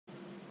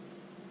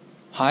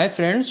Hi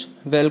friends,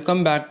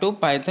 welcome back to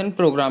Python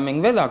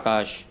Programming with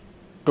Akash.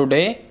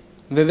 Today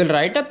we will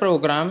write a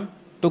program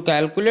to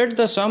calculate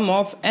the sum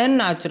of n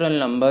natural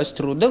numbers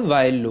through the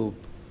while loop.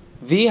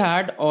 We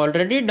had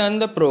already done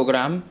the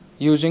program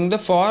using the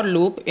for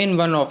loop in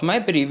one of my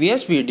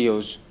previous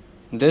videos.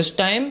 This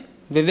time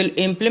we will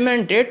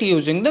implement it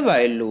using the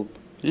while loop.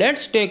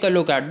 Let's take a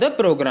look at the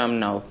program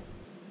now.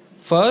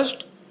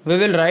 First, we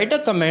will write a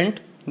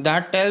comment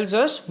that tells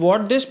us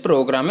what this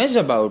program is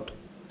about.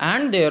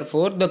 And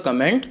therefore the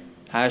comment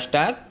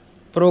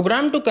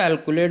 #program to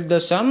calculate the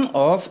sum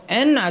of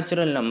n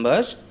natural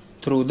numbers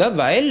through the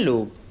while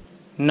loop.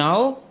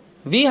 Now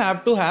we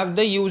have to have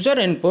the user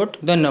input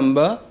the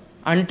number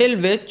until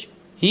which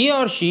he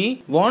or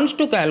she wants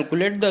to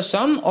calculate the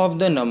sum of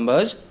the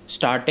numbers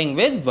starting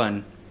with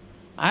 1.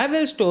 I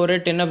will store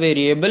it in a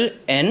variable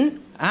n,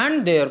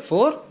 and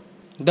therefore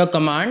the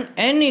command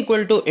n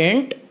equal to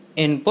int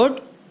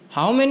input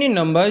how many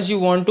numbers you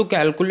want to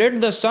calculate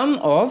the sum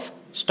of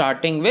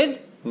starting with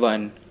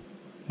 1.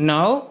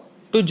 Now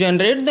to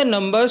generate the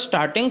numbers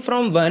starting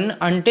from 1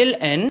 until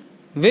n,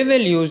 we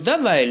will use the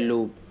while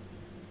loop.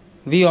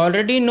 We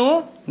already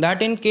know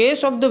that in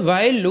case of the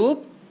while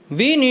loop,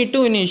 we need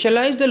to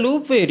initialize the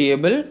loop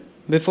variable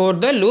before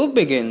the loop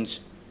begins.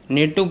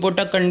 Need to put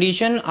a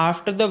condition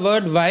after the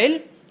word while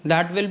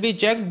that will be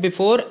checked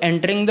before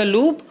entering the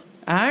loop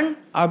and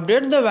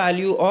update the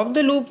value of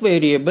the loop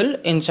variable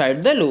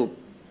inside the loop.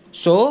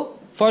 So,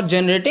 for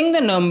generating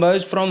the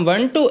numbers from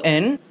 1 to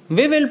n,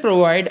 we will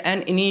provide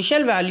an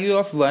initial value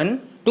of 1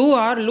 to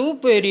our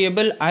loop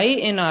variable I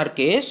in our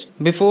case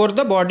before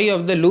the body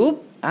of the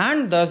loop,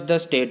 and thus the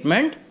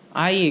statement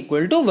I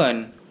equal to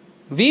 1.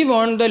 We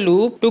want the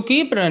loop to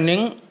keep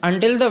running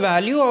until the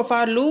value of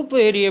our loop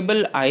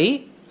variable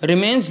I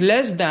remains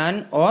less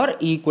than or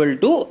equal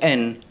to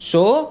n.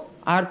 So,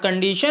 our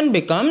condition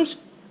becomes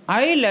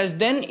I less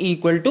than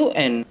equal to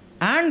n,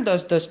 and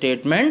thus the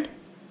statement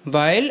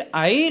while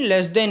I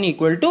less than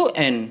equal to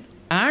n,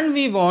 and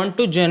we want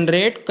to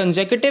generate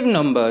consecutive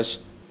numbers,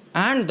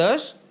 and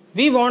thus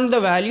we want the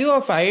value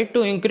of I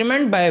to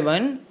increment by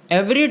 1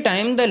 every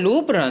time the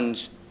loop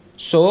runs.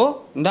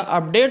 So the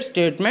update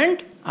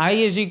statement I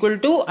is equal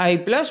to I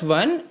plus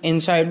 1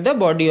 inside the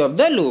body of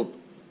the loop.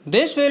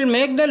 This will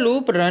make the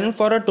loop run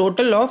for a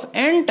total of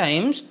n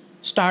times,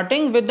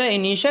 starting with the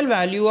initial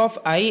value of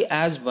I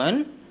as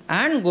 1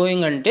 and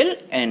going until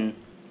n.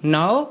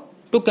 Now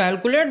to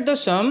calculate the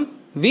sum,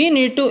 we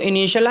need to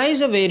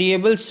initialize a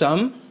variable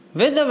sum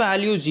with the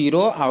value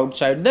 0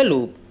 outside the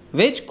loop,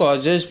 which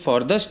causes for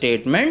the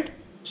statement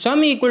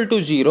sum equal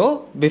to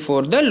 0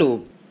 before the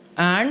loop.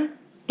 And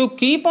to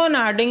keep on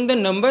adding the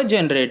number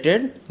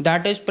generated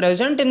that is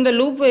present in the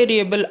loop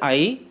variable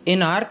I,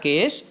 in our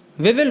case,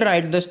 we will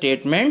write the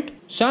statement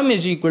sum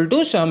is equal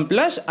to sum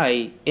plus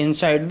I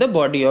inside the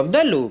body of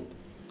the loop.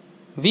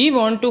 We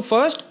want to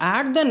first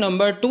add the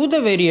number to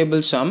the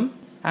variable sum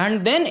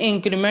and then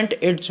increment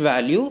its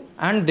value,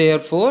 and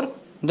therefore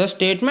the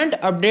statement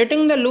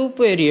updating the loop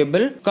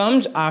variable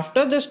comes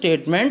after the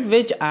statement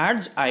which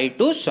adds I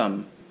to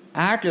sum.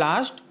 At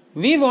last,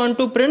 we want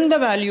to print the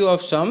value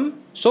of sum,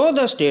 so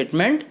the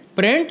statement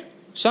print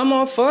sum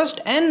of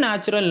first n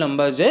natural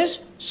numbers is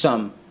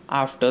sum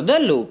after the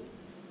loop.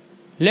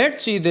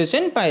 Let's see this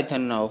in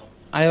Python now.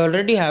 I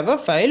already have a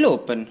file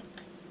open.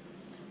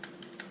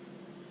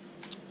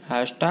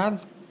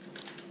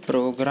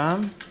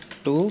 #program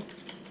to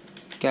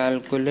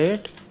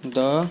calculate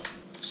the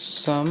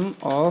sum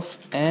of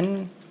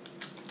n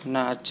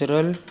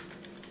natural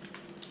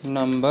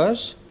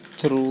numbers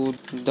through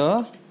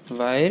the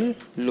while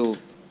loop.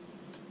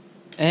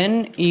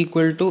 N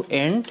equal to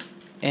int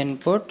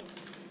input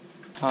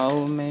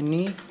how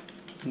many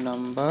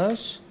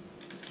numbers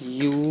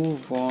you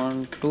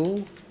want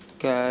to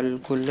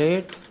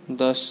calculate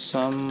the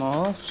sum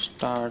of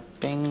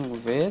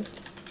starting with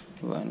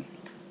 1.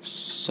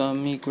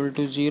 Sum equal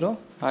to 0,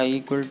 I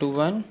equal to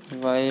 1,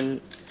 while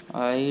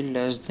I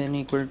less than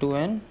equal to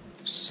n,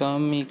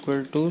 sum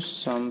equal to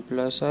sum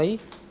plus I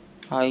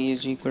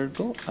is equal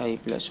to I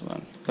plus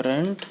 1.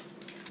 Print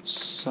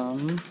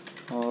sum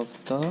of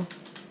the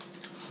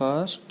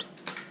first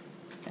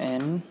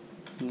n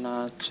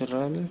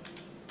natural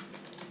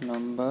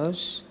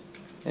numbers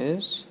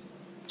is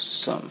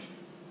sum.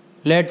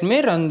 Let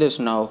me run this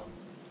now.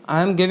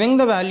 I am giving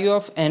the value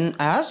of n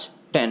as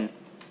 10.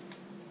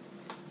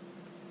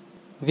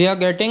 We are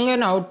getting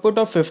an output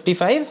of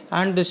 55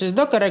 and this is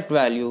the correct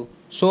value.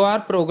 So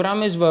our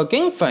program is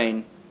working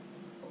fine.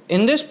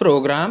 In this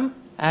program,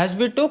 as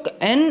we took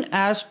n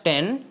as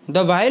 10,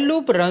 the while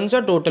loop runs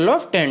a total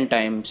of 10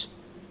 times.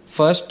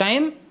 First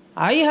time,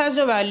 I has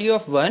a value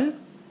of 1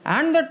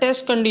 and the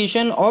test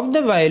condition of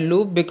the while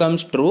loop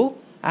becomes true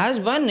as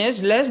 1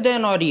 is less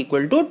than or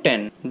equal to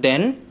 10.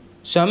 Then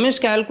sum is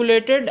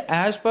calculated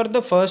as per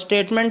the first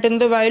statement in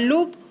the while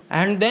loop,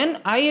 and then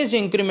I is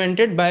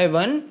incremented by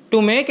 1 to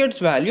make its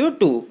value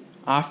 2.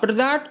 After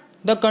that,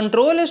 the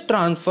control is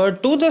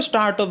transferred to the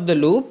start of the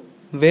loop,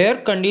 where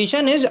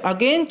condition is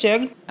again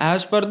checked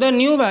as per the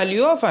new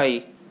value of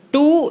I.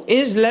 2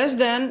 is less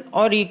than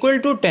or equal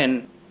to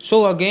 10.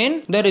 So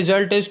again the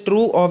result is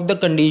true of the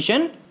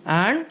condition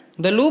and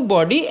the loop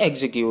body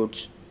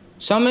executes.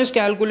 Sum is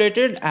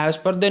calculated as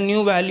per the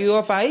new value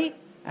of I,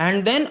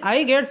 and then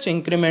I gets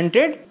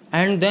incremented,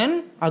 and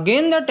then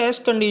again the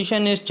test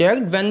condition is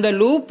checked when the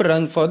loop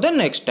runs for the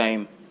next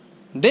time.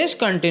 This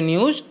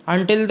continues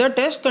until the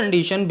test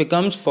condition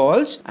becomes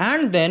false,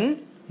 and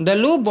then the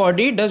loop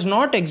body does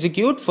not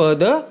execute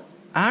further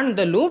and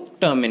the loop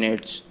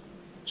terminates.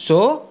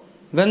 So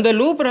when the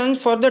loop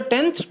runs for the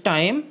 10th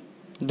time,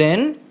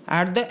 then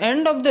at the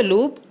end of the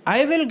loop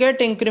I will get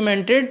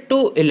incremented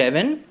to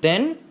 11.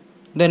 Then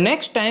the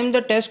next time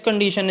the test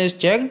condition is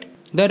checked,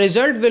 the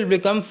result will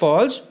become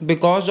false,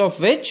 because of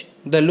which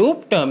the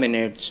loop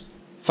terminates.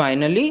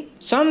 Finally,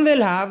 sum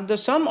will have the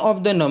sum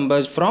of the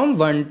numbers from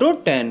 1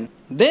 to 10.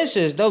 This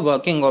is the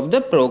working of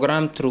the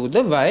program through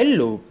the while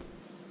loop.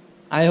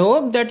 I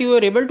hope that you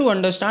were able to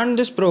understand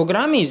this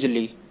program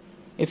easily.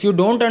 If you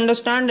don't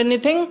understand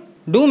anything,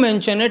 do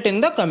mention it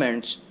in the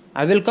comments.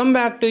 I will come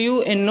back to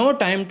you in no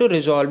time to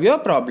resolve your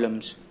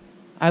problems.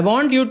 I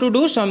want you to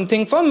do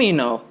something for me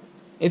now.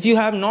 If you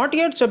have not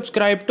yet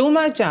subscribed to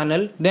my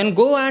channel, then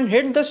go and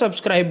hit the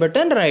subscribe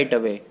button right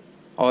away.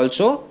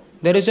 Also,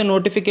 there is a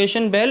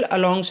notification bell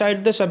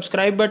alongside the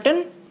subscribe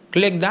button.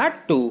 Click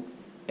that too.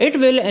 It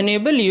will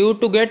enable you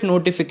to get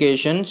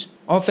notifications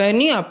of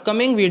any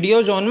upcoming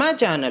videos on my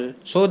channel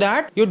so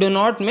that you do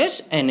not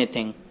miss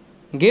anything.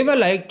 Give a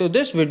like to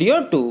this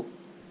video too.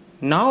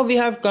 Now we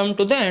have come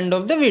to the end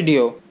of the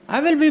video.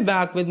 I will be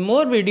back with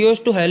more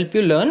videos to help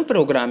you learn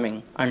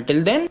programming.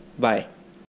 Until then, bye.